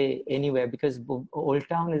display anywhere, because Old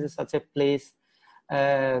Town is such a place,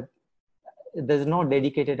 there's no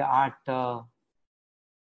dedicated art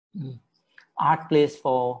place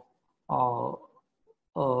for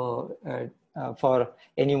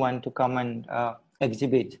anyone to come and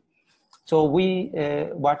exhibit. So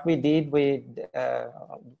what we did, we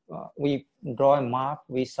draw a map,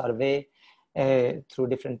 we survey through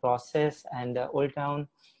different process, and Old Town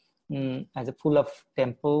as a full of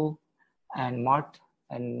temple and mud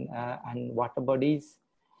and water bodies,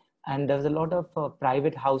 and there's a lot of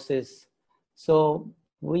private houses. So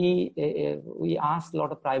we asked a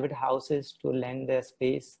lot of private houses to lend their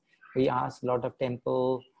space. We asked a lot of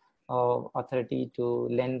temple authority to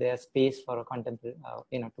lend their space for a contemporary,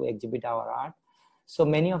 to exhibit our art. So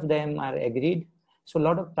many of them are agreed. So a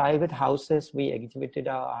lot of private houses, we exhibited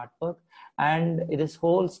our artwork, and this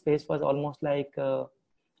whole space was almost like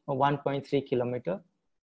 1.3 kilometer.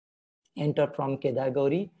 Enter from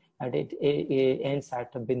Kedargauri, and it ends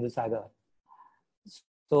at Bindusagar.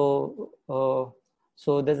 So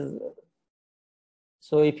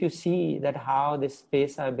if you see that how this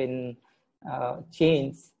space have been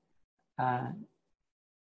changed,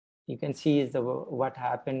 you can see is what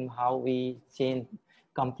happened, how we changed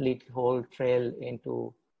complete whole trail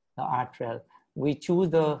into the art trail. We choose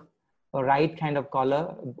the right kind of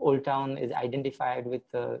color. Old Town is identified with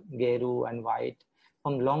Geru and white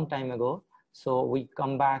from long time ago. So we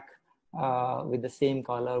come back with the same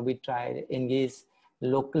color. We try to engage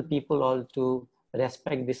local people all to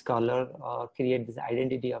respect this color or create this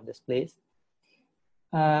identity of this place.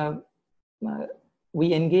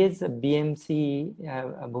 We engage the BMC,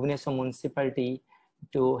 Bhubaneswar Municipality,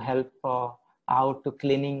 to help out to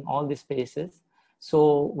cleaning all the spaces.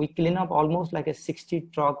 So we clean up almost like a 60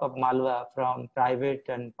 truck of malwa from private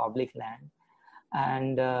and public land.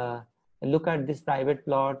 And look at this private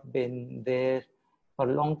plot, been there for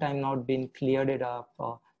a long time, not been cleared it up.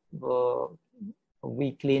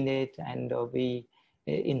 We clean it, and we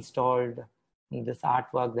installed this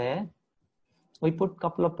artwork there. We put a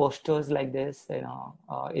couple of posters like this,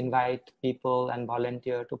 invite people and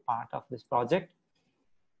volunteer to part of this project.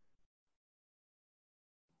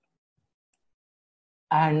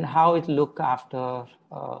 And how it look after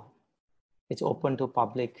it's open to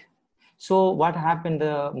public. So what happened,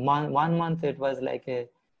 1 month, it was like a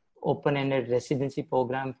open-ended residency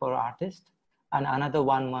program for artists, and another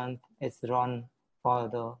 1 month is run for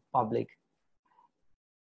the public.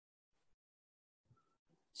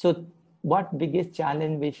 So what biggest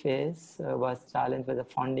challenge we face was challenge with the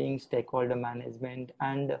funding, stakeholder management,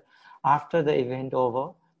 and after the event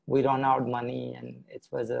over, we run out money, and it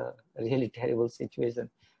was a really terrible situation.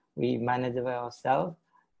 We managed it ourselves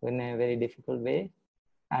in a very difficult way,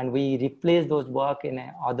 and we replace those work in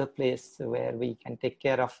a other place where we can take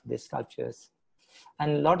care of the sculptures.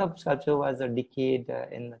 And a lot of sculpture was a decade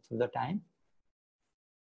in the time.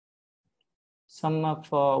 Some of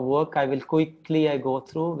work I will quickly go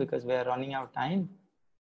through because we are running out of time.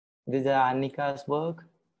 This is Annika's work.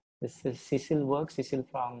 This is Cecil work. Cecil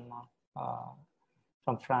from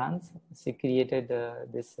France. She created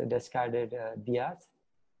this discarded diyas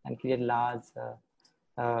and created large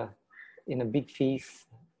in a big feast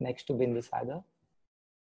next to Bindusagar.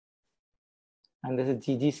 And this is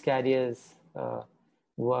Gigi Scarrier's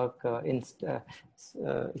work.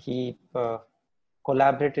 He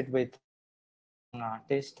collaborated with an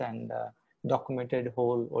artist and documented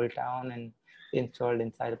whole old town and installed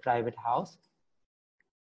inside a private house.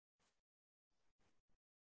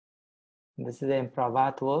 This is the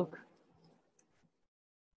Impravat work.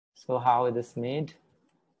 So how it is made.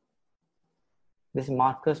 This is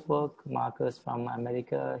Marcus work. Marcus from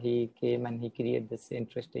America. He came and he created this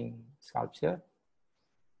interesting sculpture.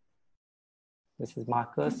 This is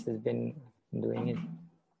Marcus. He's been doing it.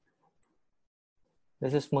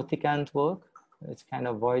 This is Mutikant's work. It's kind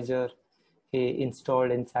of Voyager he installed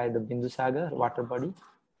inside the Bindusagar water body.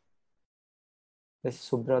 This is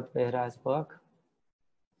Subrat Behra's work.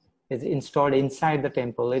 It's installed inside the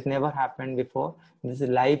temple. It never happened before. This is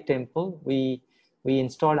a live temple. We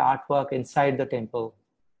installed artwork inside the temple.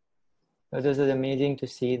 So this is amazing to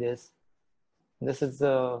see this. This is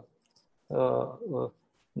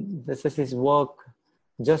his work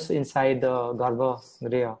just inside the Garbha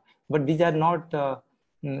Griha. But these are not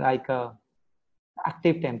like a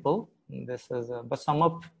active temple. This is, but some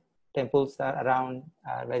of temples around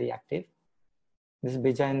are very active. This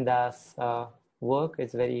Bijayan Das work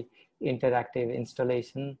is very interactive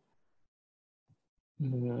installation.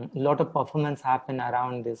 A lot of performance happen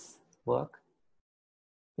around this work.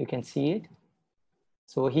 You can see it.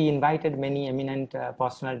 So he invited many eminent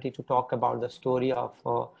personality to talk about the story of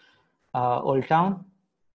Old Town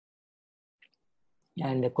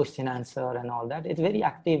and the question answer and all that. It's very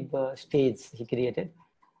active stage he created.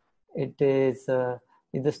 It is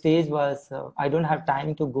the stage was I don't have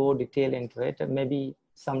time to go detail into it. Maybe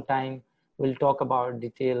sometime we'll talk about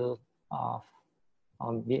detail of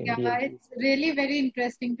it's really very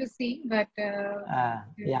interesting to see. But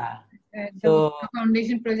yeah, the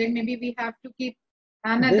foundation project, maybe we have to keep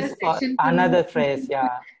another session. Another phrase,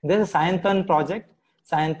 yeah. This is Sayantan project.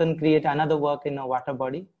 Sayantan create another work in a water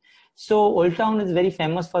body. So Old Town is very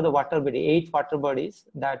famous for the water body, 8 water bodies.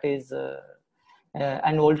 That is,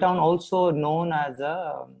 and Old Town also known as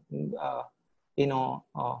a,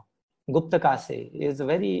 Gupta Kase is a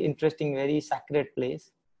very interesting, very sacred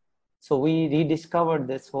place. So we rediscovered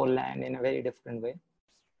this whole land in a very different way.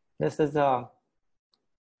 This is a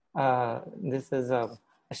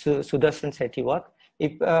Sudarshan Sethi work.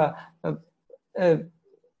 If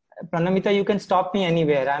Pranamita, you can stop me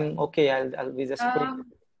anywhere. I'm okay. I'll be just quick.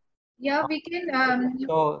 Yeah, we can.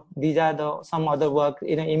 So these are some other work.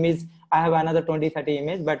 Image. I have another 20-30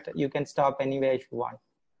 image, but you can stop anywhere if you want.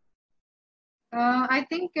 I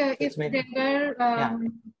think if there are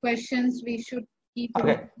questions, we should keep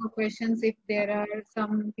more questions if there are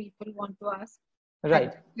some people want to ask.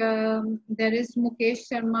 Right. There is Mukesh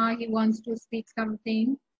Sharma. He wants to speak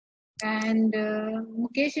something. And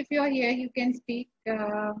Mukesh, if you are here, you can speak.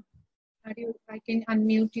 I can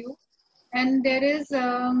unmute you. And there is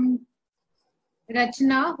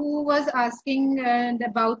Rachna, who was asking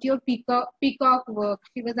about your peacock work.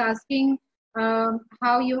 She was asking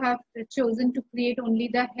how you have chosen to create only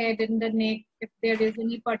the head and the neck, if there is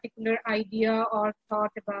any particular idea or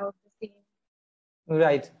thought about the same.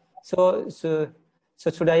 Right. So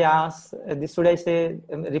should I ask? Should I say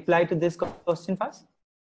reply to this question first?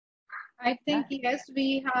 I think yes,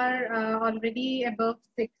 we are already above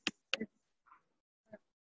 6.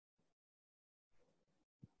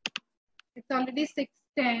 It's already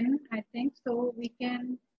 6:10, I think, so we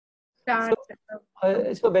can start.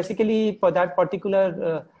 So basically, for that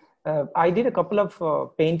particular, I did a couple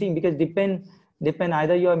of painting because depend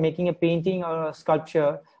either you are making a painting or a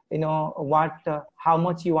sculpture. How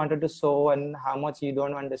much you wanted to show and how much you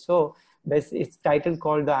don't want to show. It's title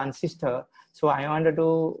called The Ancestor. So I wanted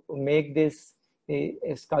to make this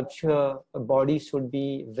a sculpture. A body should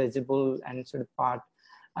be visible and should part.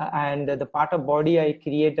 And the part of body, I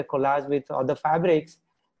create a collage with other fabrics,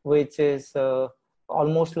 which is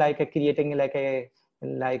almost like creating like a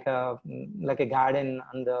like a garden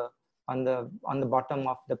on the bottom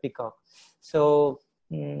of the peacock. So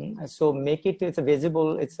so make it's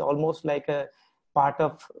visible. It's almost like a part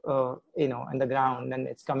of in the ground, and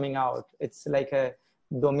it's coming out. It's like a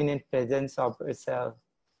dominant presence of itself.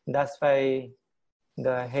 That's why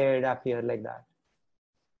the hair appear like that.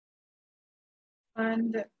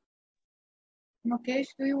 And Mukesh,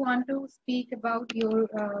 do you want to speak about your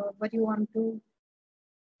what you want to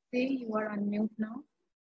say? You are on mute now.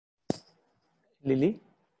 Lily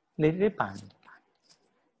Panda.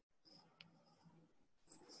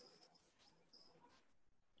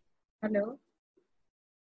 Hello.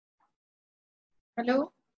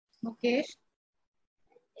 Hello, Mukesh.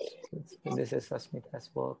 This is Asmita's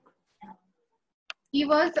work. He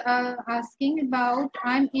was asking about,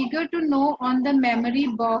 I'm eager to know on the memory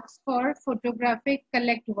box for photographic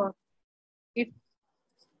collect work.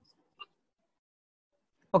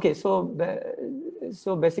 Okay, so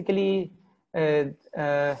basically, I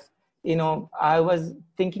was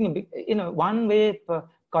thinking, one way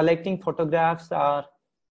collecting photographs are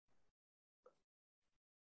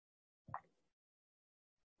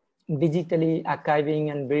digitally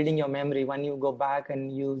archiving and building your memory. When you go back and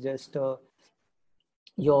you just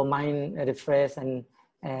your mind refresh, and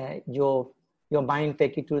your mind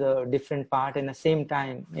take you to the different part in the same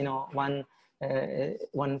time,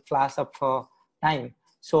 one flash of time.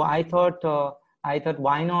 So I thought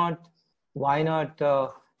why not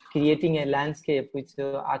creating a landscape which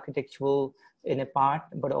architectural in a part,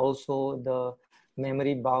 but also the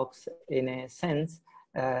memory box in a sense,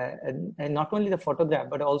 and not only the photograph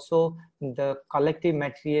but also the collective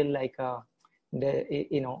material, like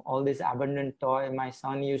all this abundant toy my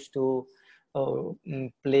son used to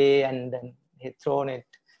play, and then he thrown it.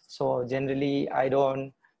 So generally I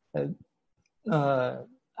don't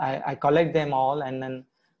I collect them all, and then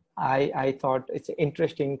I thought it's an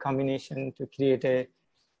interesting combination to create a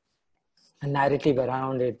narrative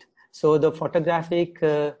around it. So the photographic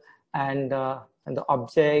and the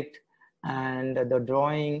object and the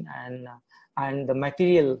drawing and the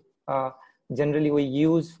material generally we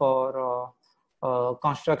use for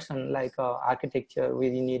construction, like architecture. We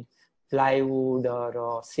need plywood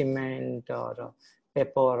or cement or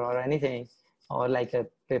paper or anything, or like a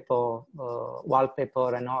paper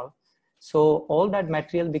wallpaper and all. So all that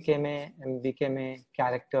material became a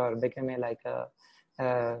character, became a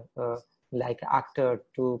like actor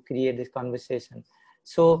to create this conversation.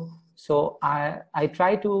 So I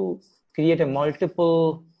try to create a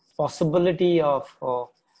multiple possibility of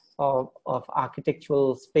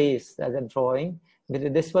architectural space as a drawing.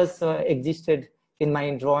 This was existed in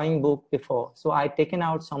my drawing book before. So I taken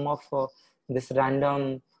out some of this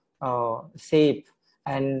random shape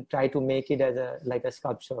and try to make it as like a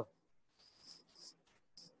sculpture.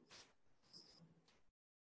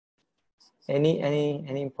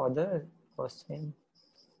 Any further question,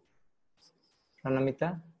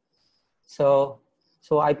 Pranamita? So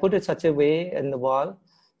I put it such a way in the wall,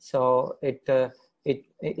 so it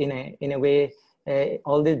in a way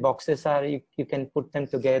all these boxes are, you can put them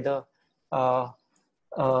together,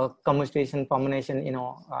 communication, combination,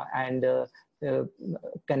 and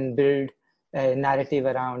can build a narrative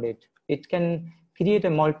around it. It can create a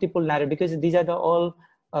multiple narrative, because these are the all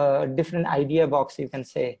different idea box, you can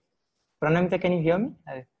say. Pranamita, can you hear me?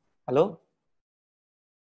 Hello?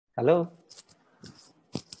 Hello?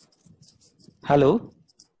 Hello?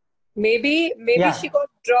 Maybe Yeah. she got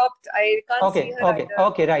dropped. I can't see her either.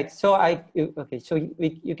 Okay, right. So so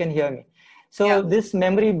you can hear me. So Yeah. this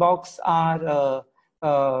memory box are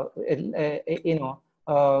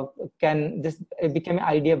can this become an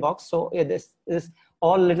idea box. So this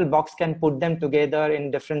all little box can put them together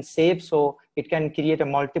in different shapes, so it can create a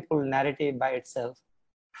multiple narrative by itself.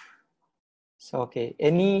 So okay,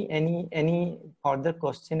 any further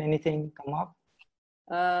question, anything come up?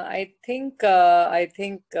 I think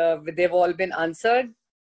they've all been answered.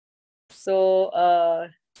 So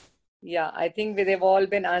yeah, I think they've all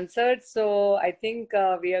been answered. So I think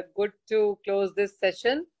we are good to close this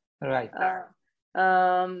session. Right.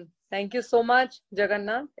 Thank you so much,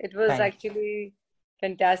 Jagannath. It was actually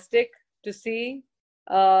fantastic to see.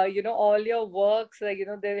 All your works. Where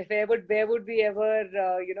would we ever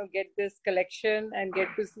get this collection and get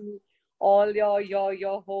to see all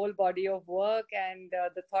your whole body of work and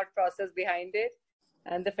the thought process behind it,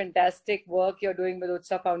 and the fantastic work you're doing with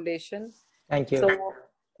Utsa Foundation. Thank you. So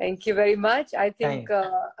thank you very much. I think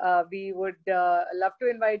we would love to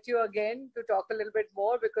invite you again to talk a little bit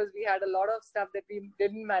more, because we had a lot of stuff that we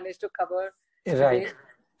didn't manage to cover today.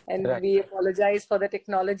 And we apologize for the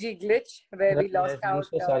technology glitch where we lost out. I'm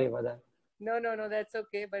so sorry about that. No, that's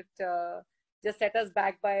okay. But just set us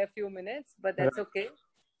back by a few minutes, but that's okay.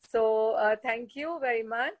 So thank you very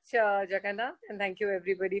much, Jagannath, and thank you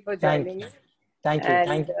everybody for joining us. Thank you.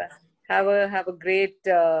 And have a great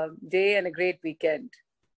day and a great weekend.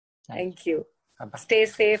 Thank you. Bye-bye. Stay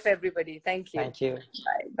safe, everybody. Thank you. Thank you.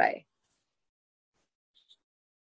 Bye. Bye.